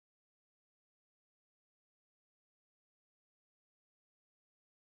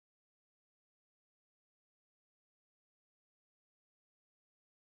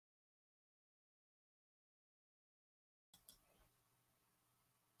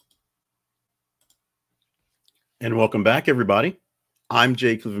And welcome back, everybody. I'm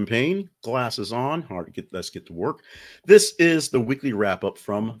Jay Cleveland Payne. Glasses on. Hard to get. Let's get to work. This is the weekly wrap up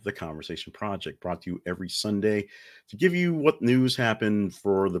from the Conversation Project, brought to you every Sunday to give you what news happened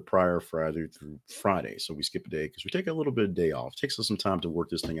for the prior Friday through Friday. So we skip a day because we take a little bit of day off. It takes us some time to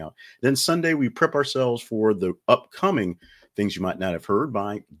work this thing out. Then Sunday we prep ourselves for the upcoming things you might not have heard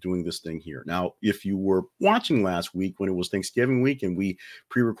by doing this thing here. Now, if you were watching last week when it was Thanksgiving week and we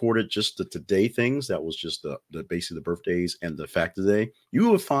pre-recorded just the today things, that was just the basically the birthdays and the fact of the day, you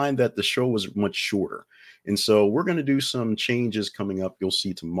will find that the show was much shorter. And so we're going to do some changes coming up. You'll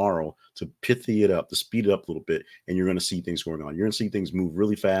see tomorrow to pithy it up, to speed it up a little bit, and you're going to see things going on. You're going to see things move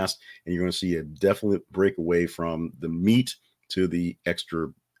really fast, and you're going to see a definite break away from the meat to the extra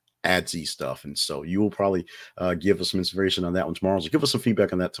adsy stuff. And so you will probably give us some inspiration on that one tomorrow. So give us some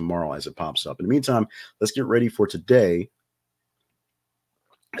feedback on that tomorrow as it pops up. In the meantime, let's get ready for today,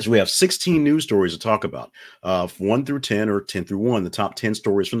 as we have 16 news stories to talk about, 1 through 10 or 10 through 1, the top 10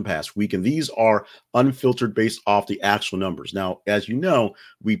 stories from the past week. And these are unfiltered based off the actual numbers. Now, as you know,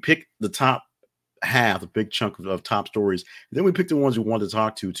 we pick the top half, a big chunk of top stories. And then we pick the ones we want to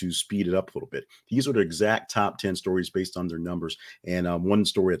talk to speed it up a little bit. These are the exact top 10 stories based on their numbers. And one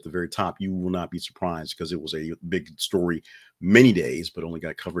story at the very top, you will not be surprised because it was a big story many days, but only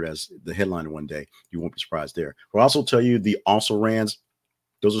got covered as the headline one day. You won't be surprised there. We'll also tell you the also rans.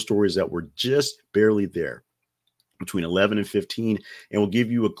 Those are stories that were just barely there between 11 and 15, and we'll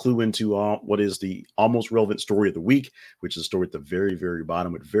give you a clue into what is the almost relevant story of the week, which is a story at the very, very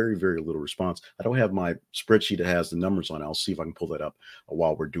bottom with very, very little response. I don't have my spreadsheet that has the numbers on it. I'll see if I can pull that up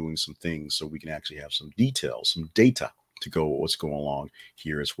while we're doing some things so we can actually have some details, some data to go what's going along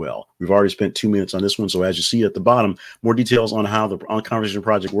here as well. We've already spent 2 minutes on this one, so as you see at the bottom, more details on how the Conversation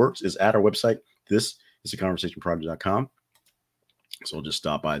Project works is at our website. This is theconversationproject.com. So just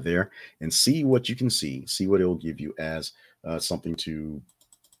stop by there and see what you can see what it will give you as something to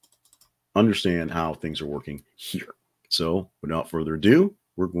understand how things are working here. So without further ado,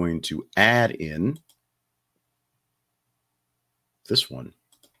 we're going to add in this one.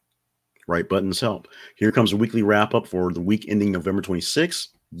 Right buttons help. Here comes a weekly wrap up for the week ending November 26th,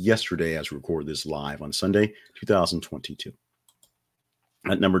 yesterday, as we record this live on Sunday, 2022.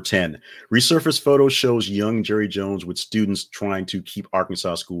 At number 10, resurfaced photo shows young Jerry Jones with students trying to keep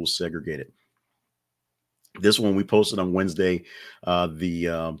Arkansas schools segregated. This one we posted on Wednesday, the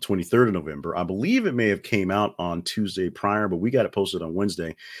 23rd of November. I believe it may have came out on Tuesday prior, but we got it posted on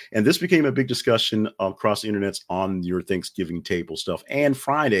Wednesday. And this became a big discussion across the internet on your Thanksgiving table stuff. And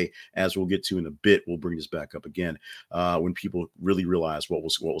Friday, as we'll get to in a bit, we'll bring this back up again when people really realized what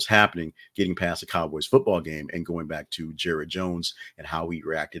was happening, getting past the Cowboys football game and going back to Jerry Jones and how he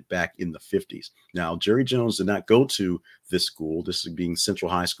reacted back in the 50s. Now, Jerry Jones did not go to this school. This is being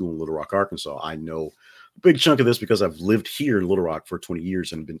Central High School in Little Rock, Arkansas. I know a big chunk of this because I've lived here in Little Rock for 20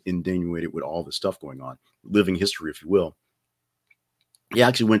 years and been inundated with all this stuff going on, living history, if you will. He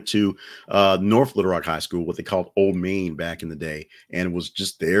actually went to North Little Rock High School, what they called Old Main back in the day, and was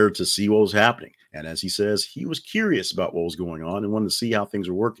just there to see what was happening. And as he says, he was curious about what was going on and wanted to see how things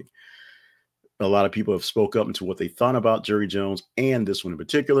were working. A lot of people have spoke up into what they thought about Jerry Jones and this one in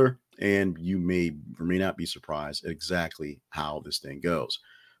particular, and you may or may not be surprised at exactly how this thing goes.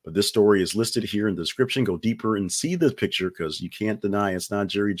 But this story is listed here in the description. Go deeper and see this picture because you can't deny it's not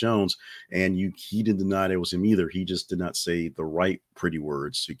Jerry Jones. And he didn't deny it was him either. He just did not say the right pretty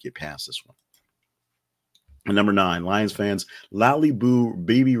words to get past this one. And number 9, Lions fans loudly boo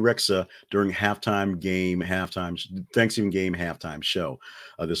Baby Rexha during Thanksgiving game halftime show.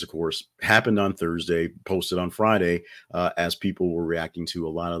 This, of course, happened on Thursday, posted on Friday, as people were reacting to a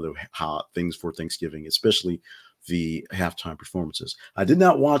lot of the hot things for Thanksgiving, especially the halftime performances. I did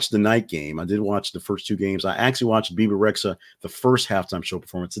not watch the night game. I did watch the first 2 games. I actually watched Bebe Rexha, the first halftime show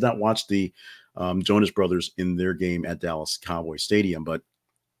performance. Did not watch the Jonas Brothers in their game at Dallas Cowboy Stadium, but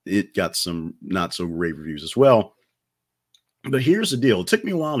it got some not so great reviews as well. But here's the deal. It took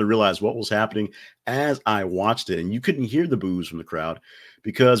me a while to realize what was happening as I watched it, and you couldn't hear the boos from the crowd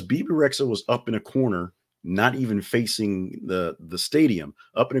because Bebe Rexha was up in a corner, not even facing the stadium,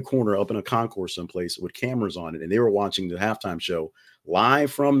 up in a corner, up in a concourse someplace with cameras on it. And they were watching the halftime show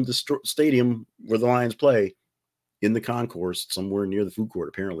live from the stadium where the Lions play in the concourse somewhere near the food court,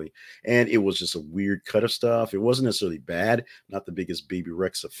 apparently. And it was just a weird cut of stuff. It wasn't necessarily bad. Not the biggest Bebe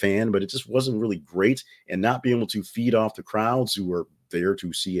Rexha fan, but it just wasn't really great. And not being able to feed off the crowds who were there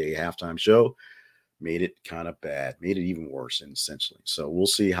to see a halftime show made it kind of bad, made it even worse, essentially. So we'll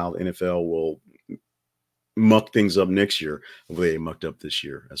see how the NFL will muck things up next year the way they mucked up this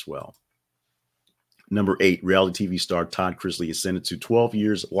year as well. Number 8, reality TV star Todd Chrisley is sentenced to 12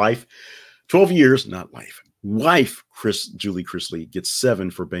 years, not life, Wife, Julie Chrisley, gets 7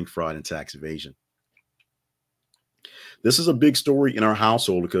 for bank fraud and tax evasion. This is a big story in our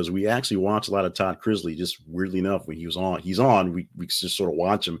household because we actually watch a lot of Todd Chrisley. Just weirdly enough, when he's on, we just sort of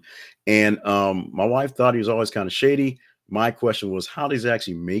watch him. And my wife thought he was always kind of shady. My question was, how does he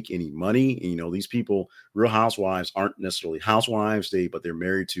actually make any money? And, these people, Real Housewives, aren't necessarily housewives, but they're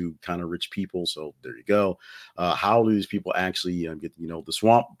married to kind of rich people. So there you go. How do these people actually get, the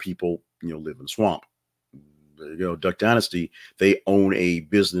swamp people, live in the swamp? There you go. Duck Dynasty, they own a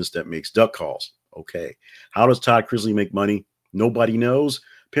business that makes duck calls. Okay. How does Todd Chrisley make money? Nobody knows.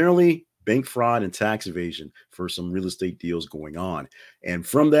 Apparently, bank fraud and tax evasion for some real estate deals going on. And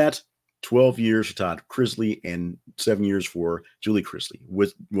from that, 12 years for Todd Chrisley and 7 years for Julie Chrisley.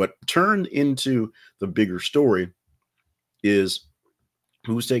 With what turned into the bigger story is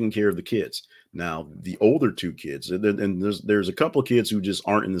who's taking care of the kids. Now, the older 2 kids, and there's a couple of kids who just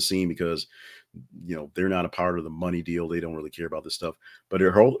aren't in the scene because they're not a part of the money deal. They don't really care about this stuff. But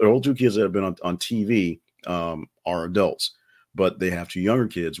her old 2 kids that have been on TV are adults, but they have 2 younger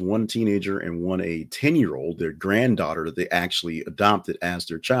kids, one teenager and one a 10-year-old, their granddaughter that they actually adopted as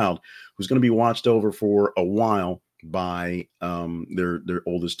their child, who's going to be watched over for a while by their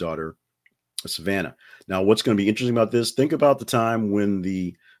oldest daughter, Savannah. Now, what's going to be interesting about this? Think about the time when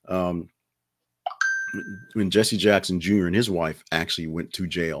when Jesse Jackson Jr. and his wife actually went to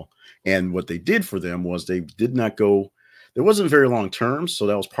jail. And what they did for them was they did not go, there wasn't very long terms, so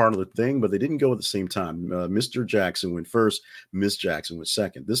that was part of the thing, but they didn't go at the same time. Mr. Jackson went first, Miss Jackson went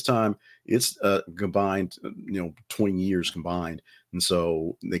second. This time it's combined, 20 years combined. And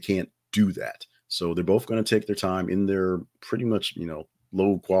so they can't do that. So they're both going to take their time in their pretty much,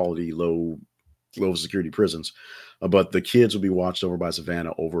 low quality, low security prisons. But the kids will be watched over by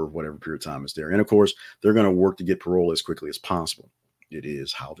Savannah over whatever period of time is there. And of course, they're going to work to get parole as quickly as possible. It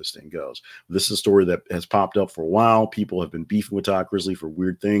is how this thing goes. This is a story that has popped up for a while. People have been beefing with Todd Chrisley for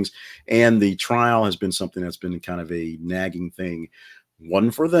weird things. And the trial has been something that's been kind of a nagging thing. One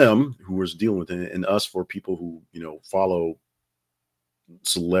for them who was dealing with it, and us for people who, follow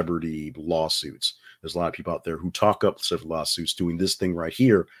celebrity lawsuits. There's a lot of people out there who talk up celebrity lawsuits doing this thing right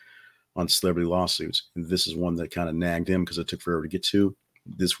here on celebrity lawsuits. And this is one that kind of nagged him because it took forever to get to.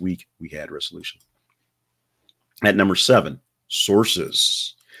 This week, we had resolution. At number 7,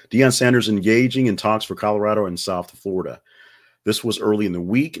 sources. Deion Sanders engaging in talks for Colorado and South Florida. This was early in the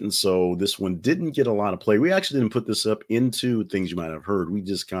week, and so this one didn't get a lot of play. We actually didn't put this up into things you might have heard. We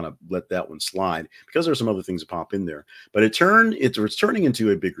just kind of let that one slide because there's some other things that pop in there. But it's turning into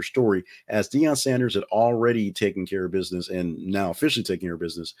a bigger story as Deion Sanders had already taken care of business and now officially taking care of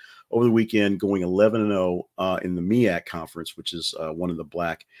business over the weekend, going 11-0 in the MEAC conference, which is one of the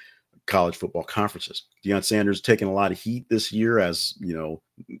black college football conferences. Deion Sanders taking a lot of heat this year, as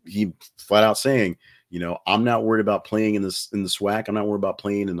he flat out saying, I'm not worried about playing in the SWAC. I'm not worried about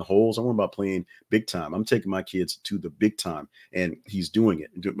playing in the holes. I'm worried about playing big time. I'm taking my kids to the big time, and he's doing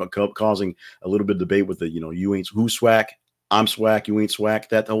it, causing a little bit of debate with the, you ain't who's SWAC, I'm SWAC, you ain't SWAC,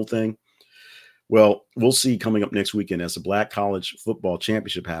 that whole thing. Well, we'll see coming up next weekend as the Black College Football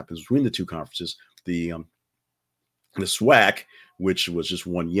Championship happens between the 2 conferences. The SWAC, which was just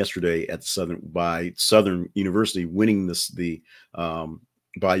won yesterday at Southern University, winning the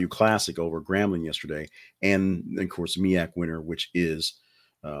Bayou Classic over Grambling yesterday, and of course the MEAC winner, which is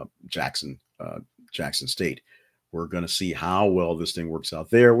Jackson State. We're going to see how well this thing works out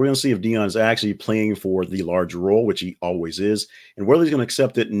there. We're going to see if Deion is actually playing for the larger role, which he always is, and whether he's going to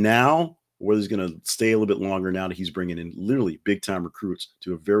accept it now, or whether he's going to stay a little bit longer now that he's bringing in literally big time recruits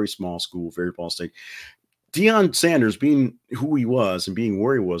to a very small school, very small state. Deion Sanders, being who he was and being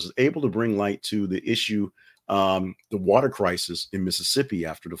where he was able to bring light to the issue, the water crisis in Mississippi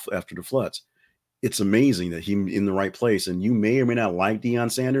after the floods. It's amazing that he's in the right place. And you may or may not like Deion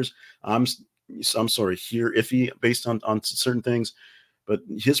Sanders. I'm sort of here iffy based on certain things, but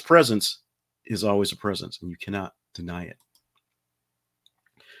his presence is always a presence, and you cannot deny it.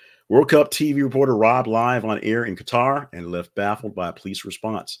 World Cup TV reporter robbed live on air in Qatar and left baffled by a police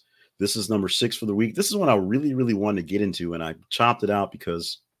response. This is number 6 for the week. This is one I really, really wanted to get into, and I chopped it out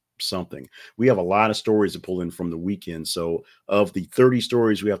because something. We have a lot of stories to pull in from the weekend. So of the 30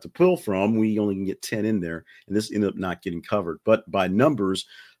 stories we have to pull from, we only can get 10 in there, and this ended up not getting covered. But by numbers,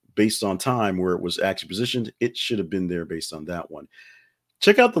 based on time where it was actually positioned, it should have been there based on that one.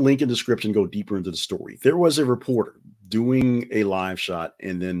 Check out the link in the description, go deeper into the story. There was a reporter doing a live shot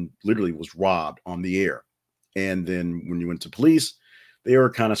and then literally was robbed on the air. And then when you went to police, they were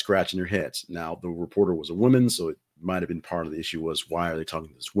kind of scratching their heads. Now, the reporter was a woman, so it might have been part of the issue was, why are they talking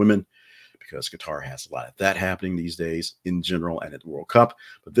to this woman? because Qatar has a lot of that happening these days in general and at the World Cup.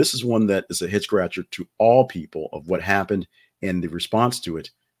 But this is one that is a head scratcher to all people of what happened and the response to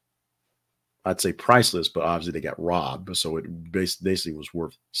it. I'd say priceless, but obviously they got robbed. So it basically was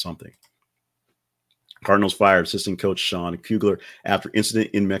worth something. Cardinals fired assistant coach Sean Kugler after incident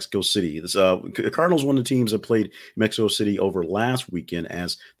in Mexico City. Cardinals, one of the teams that played Mexico City over last weekend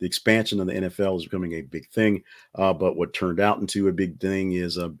as the expansion of the NFL is becoming a big thing. But what turned out into a big thing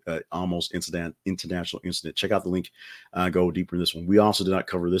is a almost international incident. Check out the link. Go deeper in this one. We also did not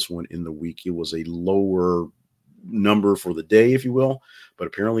cover this one in the week. It was a lower number for the day, if you will, but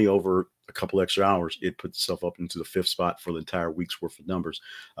apparently over a couple extra hours, it put itself up into the 5th spot for the entire week's worth of numbers.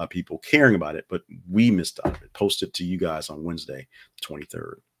 People caring about it, but we missed out of it. Posted to you guys on Wednesday, the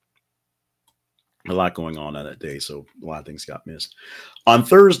 23rd. A lot going on that day, so a lot of things got missed. On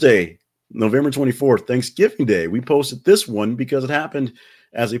Thursday, November 24th, Thanksgiving Day, we posted this one because it happened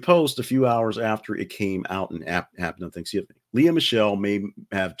as a post a few hours after it came out and happened on Thanksgiving. Lea Michele may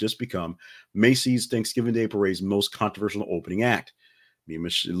have just become Macy's Thanksgiving Day Parade's most controversial opening act.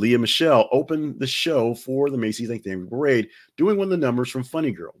 Lea Michele opened the show for the Macy's Thanksgiving Parade, doing one of the numbers from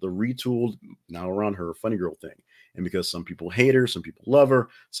Funny Girl, the retooled, now around her Funny Girl thing. And because some people hate her, some people love her,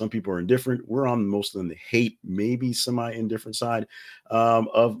 some people are indifferent, we're on most of them the hate, maybe semi-indifferent side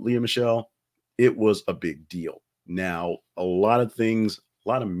of Lea Michele. It was a big deal. Now, a lot of memes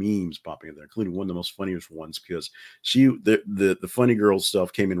popping in there, including one of the most funniest ones because the Funny Girl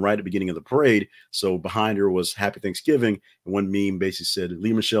stuff came in right at the beginning of the parade. So behind her was Happy Thanksgiving. And one meme basically said,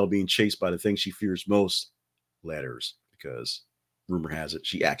 Lea Michele being chased by the thing she fears most, letters, because rumor has it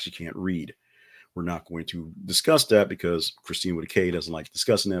she actually can't read. We're not going to discuss that because Christine with a K doesn't like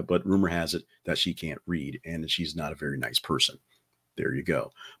discussing that, but rumor has it that she can't read and that she's not a very nice person. There you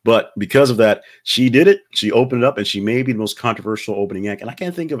go. But because of that, she did it. She opened it up, and she may be the most controversial opening act. And I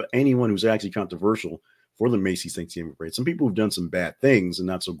can't think of anyone who's actually controversial for the Macy's Thanksgiving Parade. Some people have done some bad things and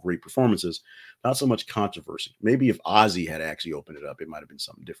not so great performances, not so much controversy. Maybe if Ozzy had actually opened it up, it might have been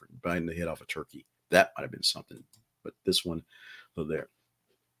something different. Biting the head off a turkey, that might have been something. But this one, so there.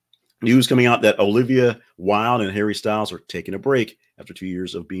 News coming out that Olivia Wilde and Harry Styles are taking a break after 2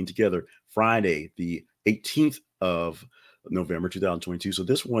 years of being together. Friday, the 18th of November 2022. So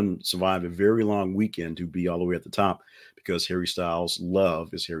this one survived a very long weekend to be all the way at the top because Harry Styles'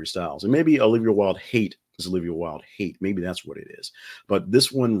 love is Harry Styles. And maybe Olivia Wilde hate is Olivia Wilde hate. Maybe that's what it is. But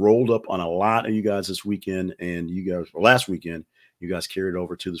this one rolled up on a lot of you guys this weekend, and you guys, or last weekend, you guys carried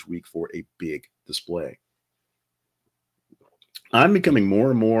over to this week for a big display. I'm becoming more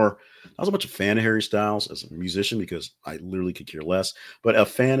and more, not so much a fan of Harry Styles as a musician because I literally could care less, but a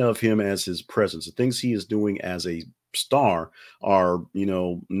fan of him as his presence. The things he is doing as a star are,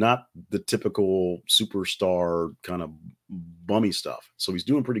 not the typical superstar kind of bummy stuff. So he's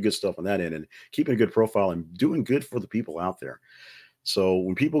doing pretty good stuff on that end and keeping a good profile and doing good for the people out there. So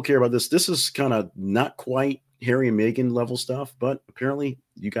when people care about this is kind of not quite Harry and Meghan level stuff, but apparently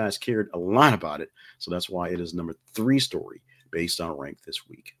you guys cared a lot about it. So that's why it is number 3 story based on rank this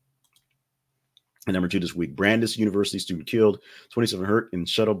week. And number 2 this week, Brandeis University student killed, 27 hurt in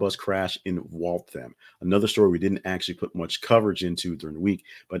shuttle bus crash in Waltham. Another story we didn't actually put much coverage into during the week,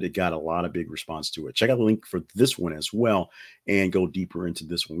 but it got a lot of big response to it. Check out the link for this one as well and go deeper into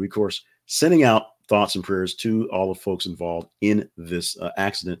this one. We, of course, sending out thoughts and prayers to all the folks involved in this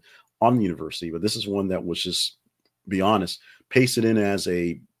accident on the university. But this is one that was just, be honest, pasted in as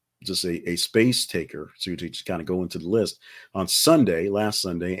a space taker to just kind of go into the list on last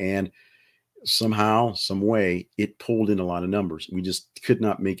Sunday, and somehow, some way, it pulled in a lot of numbers. We just could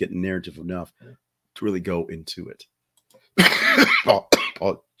not make it narrative enough to really go into it.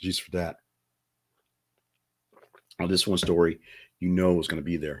 Apologies for that. Well, this one story, is going to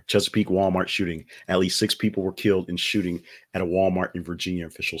be there. Chesapeake Walmart shooting. At least 6 people were killed in shooting at a Walmart in Virginia,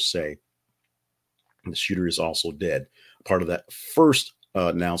 officials say. And the shooter is also dead. Part of that first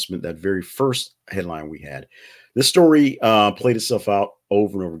announcement, that very first headline we had. This story played itself out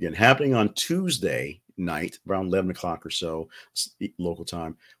over and over again, happening on Tuesday night around 11 o'clock or so local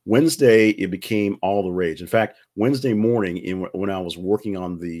time. Wednesday, it became all the rage. In fact, Wednesday morning, when I was working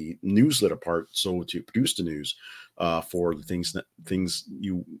on the newsletter part, so to produce the news for the things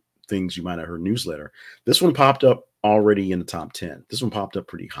you might have heard newsletter, this one popped up already in the top 10. This one popped up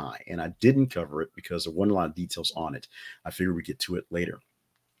pretty high, and I didn't cover it because there wasn't a lot of details on it. I figured we'd get to it later.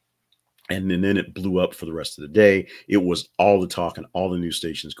 And then it blew up for the rest of the day. It was all the talk and all the news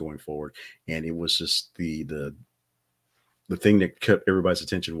stations going forward. And it was just the thing that kept everybody's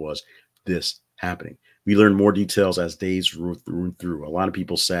attention was this happening. We learned more details as days rolled through. A lot of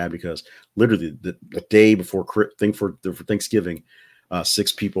people sad because literally the day before Thanksgiving,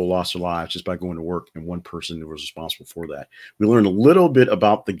 6 people lost their lives just by going to work, and one person was responsible for that. We learned a little bit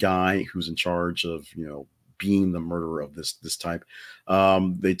about the guy who's in charge of, being the murderer of this type.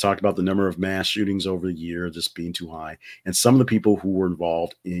 They talked about the number of mass shootings over the year just being too high, and some of the people who were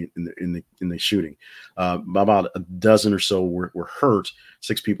involved in the shooting. About a dozen or so were hurt.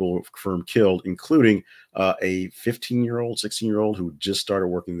 6 people were confirmed killed, including a 15-year-old, 16-year-old who just started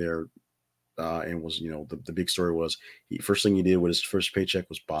working there. And was, the big story was first thing he did with his first paycheck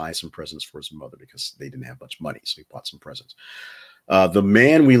was buy some presents for his mother because they didn't have much money. So he bought some presents. The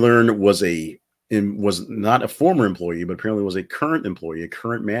man we learned was not a former employee, but apparently was a current employee, a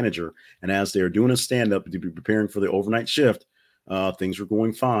current manager. And as they were doing a stand-up to be preparing for the overnight shift, things were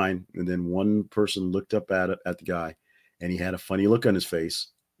going fine. And then one person looked up at the guy, and he had a funny look on his face.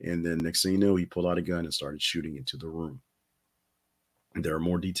 And then next thing you know, he pulled out a gun and started shooting into the room. There are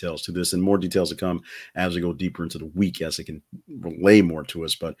more details to this and more details to come as we go deeper into the week, as they can relay more to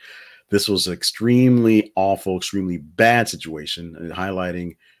us. But this was an extremely awful, extremely bad situation, and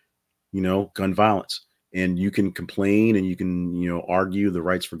highlighting, gun violence. And you can complain and you can, argue the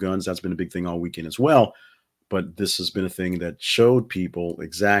rights for guns. That's been a big thing all weekend as well. But this has been a thing that showed people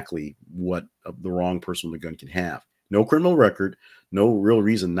exactly what the wrong person with a gun can have. No criminal record, no real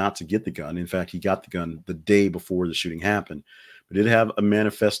reason not to get the gun. In fact, he got the gun the day before the shooting happened. But did have a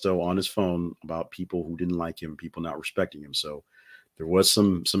manifesto on his phone about people who didn't like him, people not respecting him. So there was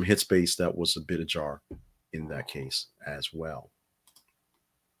some hit space that was a bit ajar in that case as well.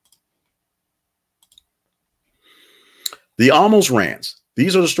 The almost rans.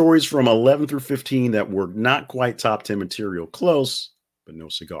 These are the stories from 11 through 15 that were not quite top 10 material. Close, but no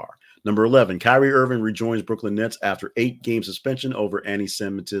cigar. Number 11, Kyrie Irving rejoins Brooklyn Nets after 8-game suspension over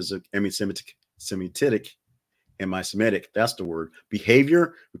anti-Semitic, that's the word,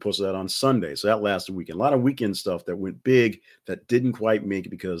 behavior. We posted that on Sunday. So that lasted weekend. A lot of weekend stuff that went big that didn't quite make it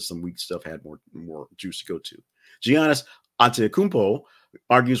because some weak stuff had more juice to go to. Giannis Antetokounmpo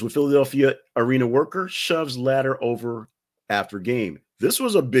argues with Philadelphia arena worker, shoves ladder over after game. This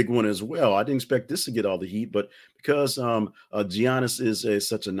was a big one as well. I didn't expect this to get all the heat, but because Giannis is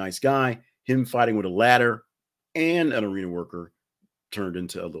such a nice guy, him fighting with a ladder and an arena worker turned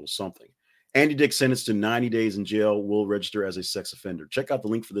into a little something. Andy Dick sentenced to 90 days in jail, will register as a sex offender. Check out the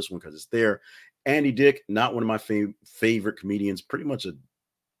link for this one because it's there. Andy Dick, not one of my favorite comedians, pretty much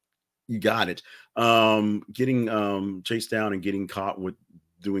you got it. Getting chased down and getting caught with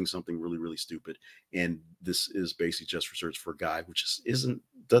doing something really, really stupid. And this is basically just research for a guy, which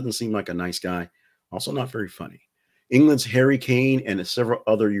doesn't seem like a nice guy. Also not very funny. England's Harry Kane and several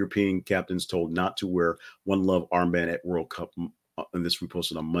other European captains told not to wear One Love armband at World Cup. And this we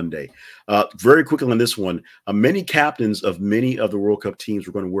posted on Monday. Very quickly on this one, many captains of many of the World Cup teams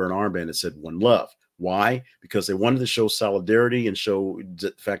were going to wear an armband that said One Love. Why? Because they wanted to show solidarity and show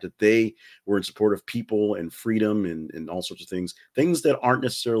the fact that they were in support of people and freedom and all sorts of things that aren't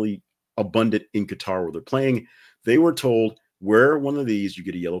necessarily abundant in Qatar where they're playing. They were told, wear one of these, you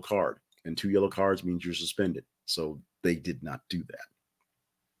get a yellow card. And 2 yellow cards means you're suspended. So they did not do that.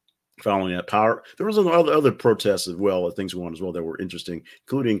 Following that power, there was other protests as well, things going on as well that were interesting,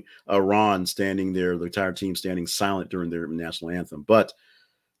 including Iran standing there, the entire team standing silent during their national anthem. But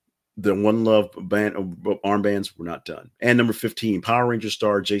the One Love armbands were not done. And number 15, Power Rangers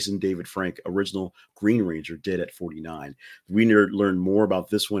star Jason David Frank, original Green Ranger, dead at 49. We learned more about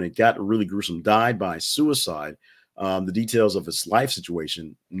this one. It got really gruesome, died by suicide. The details of his life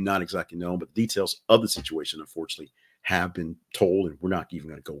situation, not exactly known, but the details of the situation, unfortunately, have been told, and we're not even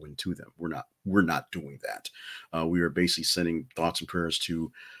going to go into them. We're not doing that. We are basically sending thoughts and prayers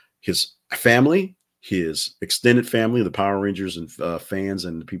to his family, his extended family, the Power Rangers and fans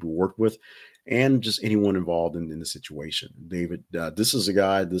and the people who worked with, and just anyone involved in the situation. David, this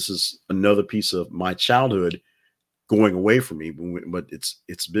is another piece of my childhood going away from me, but it's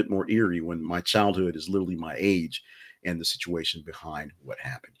a bit more eerie when my childhood is literally my age and the situation behind what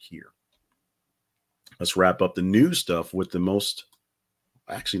happened here. Let's wrap up the news stuff with the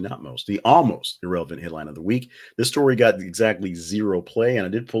almost irrelevant headline of the week. This story got exactly 0 play, and I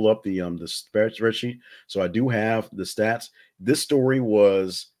did pull up the spreadsheet, so I do have the stats. This story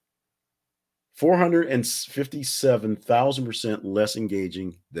was 457,000% less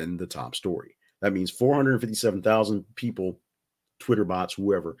engaging than the top story. That means 457,000 people, Twitter bots,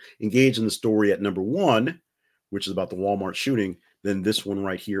 whoever, engaged in the story at number 1, which is about the Walmart shooting, than this one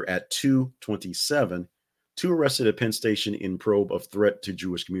right here at 227. 2 arrested at Penn Station in probe of threat to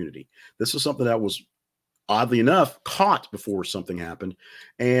Jewish community. This was something that was, oddly enough, caught before something happened.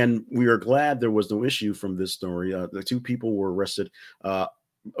 And we are glad there was no issue from this story. The 2 people were arrested,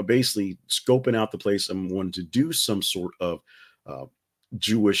 basically scoping out the place and wanted to do some sort of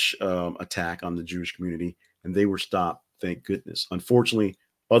Jewish attack on the Jewish community, and they were stopped. Thank goodness. Unfortunately,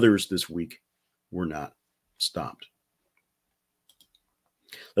 others this week were not stopped.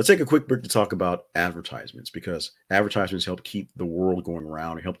 Let's take a quick break to talk about advertisements, because advertisements help keep the world going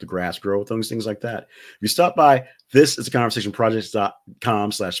around and help the grass grow, things like that. If you stop by this is a conversation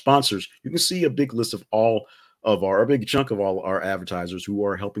projects.com/sponsors, you can see a big list of all of our, a big chunk of all our advertisers who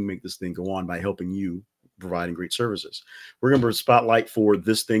are helping make this thing go on by helping you providing great services. We're going to spotlight for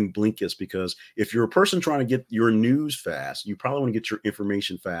this thing, Blinkist, because if you're a person trying to get your news fast, you probably want to get your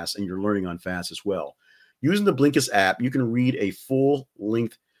information fast and you're learning on fast as well. Using the Blinkist app, you can read a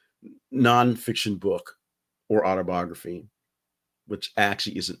full-length nonfiction book or autobiography, which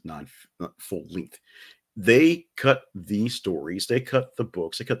actually isn't not full length. They cut the stories, they cut the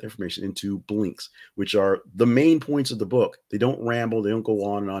books, they cut the information into blinks, which are the main points of the book. They don't ramble, they don't go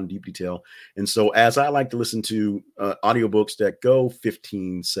on and on in deep detail. And so, as I like to listen to audiobooks that go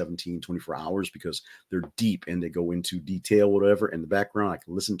 15, 17, 24 hours because they're deep and they go into detail, whatever, in the background, I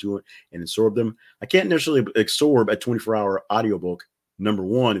can listen to it and absorb them. I can't necessarily absorb a 24-hour audiobook, number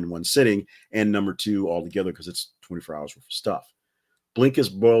one, in one sitting, and number two, all together, because it's 24 hours worth of stuff.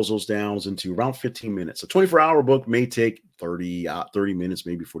 Blinkist boils those down into around 15 minutes. A 24-hour book may take 30 minutes,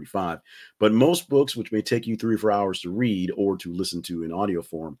 maybe 45. But most books, which may take you 3 or 4 hours to read or to listen to in audio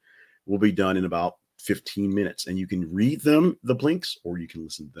form, will be done in about 15 minutes. And you can read them, the blinks, or you can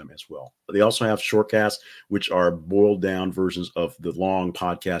listen to them as well. But they also have shortcasts, which are boiled down versions of the long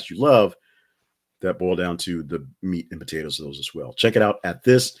podcast you love, that boil down to the meat and potatoes of those as well. Check it out at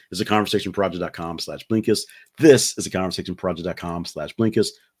this is a conversationproject.com/Blinkist. This is a conversationproject.com/Blinkist.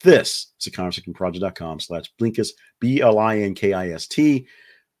 This is a conversationproject.com/Blinkist. BLINKIST.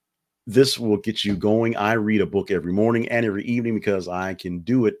 This will get you going. I read a book every morning and every evening because I can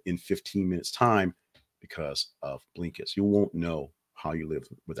do it in 15 minutes time because of Blinkist. You won't know how you live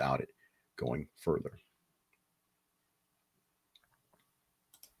without it going further.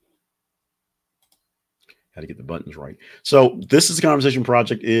 Had to get the buttons right. So this is the Conversation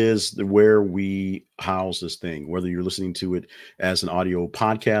Project, is where we house this thing, whether you're listening to it as an audio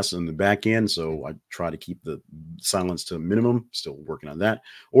podcast in the back end. So I try to keep the silence to a minimum, still working on that,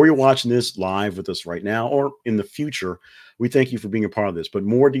 or you're watching this live with us right now, or in the future. We thank you for being a part of this, but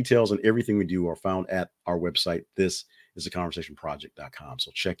more details on everything we do are found at our website. This is theconversationproject.com.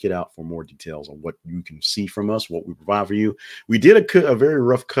 So check it out for more details on what you can see from us, what we provide for you. We did a very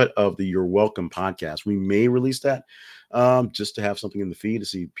rough cut of the You're Welcome podcast. We may release that just to have something in the feed to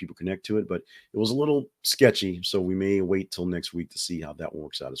see people connect to it, but it was a little sketchy. So we may wait till next week to see how that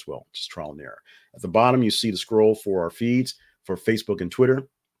works out as well. Just trial and error. At the bottom, you see the scroll for our feeds for Facebook and Twitter.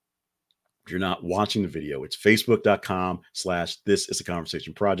 If you're not watching the video, it's facebook.com/this is a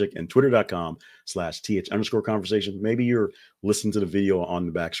conversation project and twitter.com/th_conversation. Maybe you're listening to the video on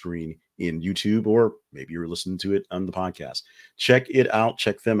the back screen in YouTube, or maybe you're listening to it on the podcast. Check it out.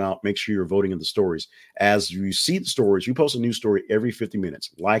 Check them out. Make sure you're voting in the stories. As you see the stories, we post a new story every 50 minutes.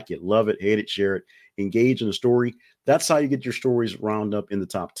 Like it, love it, hate it, share it, engage in the story. That's how you get your stories round up in the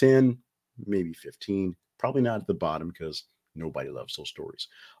top 10, maybe 15, probably not at the bottom because nobody loves those stories.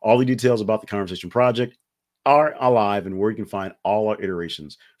 All the details about the Conversation Project are alive, and where you can find all our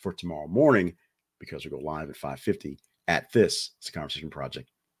iterations for tomorrow morning, because we go live at 5:50 at this is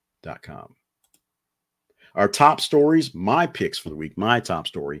conversationproject.com. Our top stories, my picks for the week, my top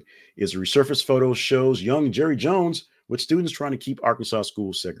story is a resurfaced photo shows young Jerry Jones with students trying to keep Arkansas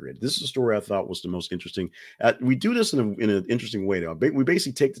schools segregated. This is a story I thought was the most interesting. We do this in an interesting way, though. We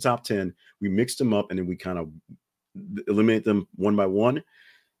basically take the top 10, we mix them up, and then we kind of eliminate them one by one.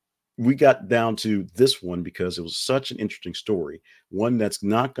 We got down to this one because it was such an interesting story, one that's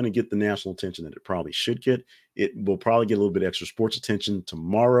not going to get the national attention that it probably should get. It will probably get a little bit extra sports attention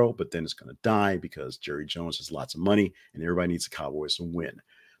tomorrow, but then it's going to die because Jerry Jones has lots of money and everybody needs the Cowboys to win.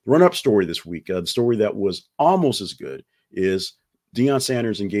 The run-up story this week, the story that was almost as good, is Deion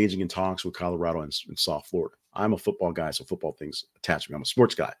Sanders engaging in talks with Colorado and South Florida. I'm a football guy, so football things attach me. I'm a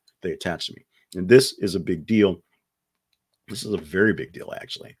sports guy. They attach to me. And this is a big deal. This is a very big deal,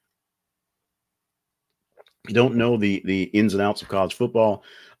 actually. You don't know the ins and outs of college football,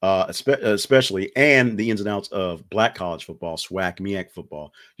 especially, and the ins and outs of black college football, SWAC, MEAC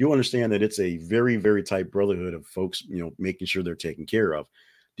football. You'll understand that it's a very, very tight brotherhood of folks, making sure they're taken care of.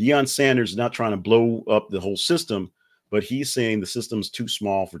 Deion Sanders is not trying to blow up the whole system, but he's saying the system's too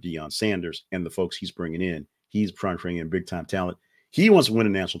small for Deion Sanders and the folks he's bringing in. He's trying to bring in big-time talent. He wants to win a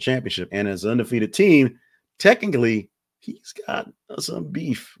national championship, and as an undefeated team, technically, he's got some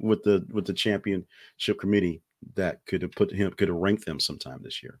beef with the championship committee that could have ranked them sometime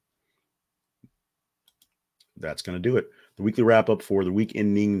this year. That's going to do it. the weekly wrap up for the week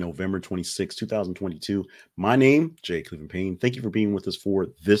ending November 26, 2022. My name, Jay Cleveland Payne. Thank you for being with us for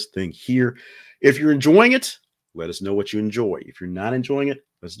this thing here. If you're enjoying it, let us know what you enjoy. If you're not enjoying it,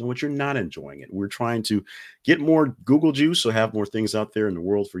 let us know what you're not enjoying it. We're trying to get more Google juice, so have more things out there in the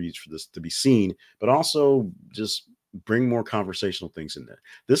world for this to be seen, but also just bring more conversational things in there.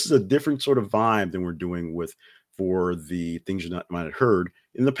 This is a different sort of vibe than we're doing with for the things you might have heard.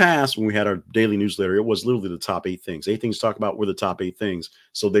 In the past, when we had our daily newsletter, it was literally the top 8 things. 8 things to talk about were the top 8 things.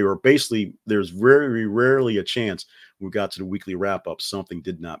 So they were basically, there's very rarely a chance when we got to the weekly wrap up, something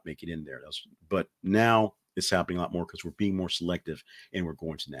did not make it in there. But now it's happening a lot more because we're being more selective, and we're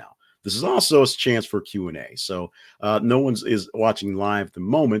going to now. This is also a chance for Q&A. So no one's is watching live at the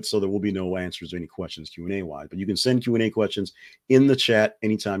moment, so there will be no answers to any questions Q&A wise. But you can send Q&A questions in the chat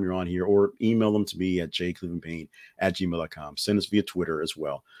anytime you're on here, or email them to me at jclevelandpayne@gmail.com. Send us via Twitter as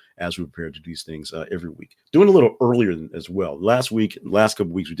well, as we prepare to do these things every week. Doing a little earlier as well. Last couple of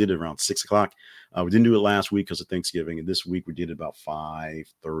weeks, we did it around 6 o'clock. We didn't do it last week because of Thanksgiving, and this week we did it about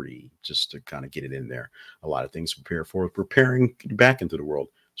 5:30, just to kind of get it in there. A lot of things to prepare for, preparing back into the world.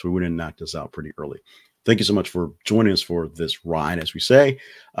 So we went and knocked this out pretty early. Thank you so much for joining us for this ride, as we say.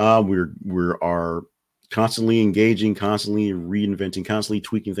 We are constantly engaging, constantly reinventing, constantly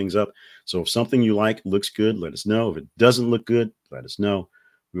tweaking things up. So if something you like looks good, let us know. If it doesn't look good, let us know.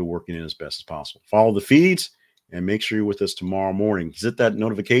 We're working in as best as possible. Follow the feeds and make sure you're with us tomorrow morning. Hit that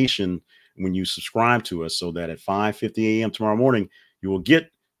notification when you subscribe to us, so that at 5:50 a.m. tomorrow morning, you will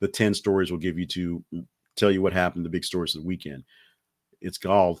get the 10 stories we'll give you to tell you what happened, the big stories of the weekend. It's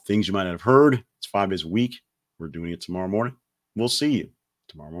called Things You Might Not Have Heard. It's 5 days a week. We're doing it tomorrow morning. We'll see you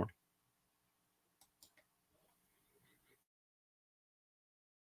tomorrow morning.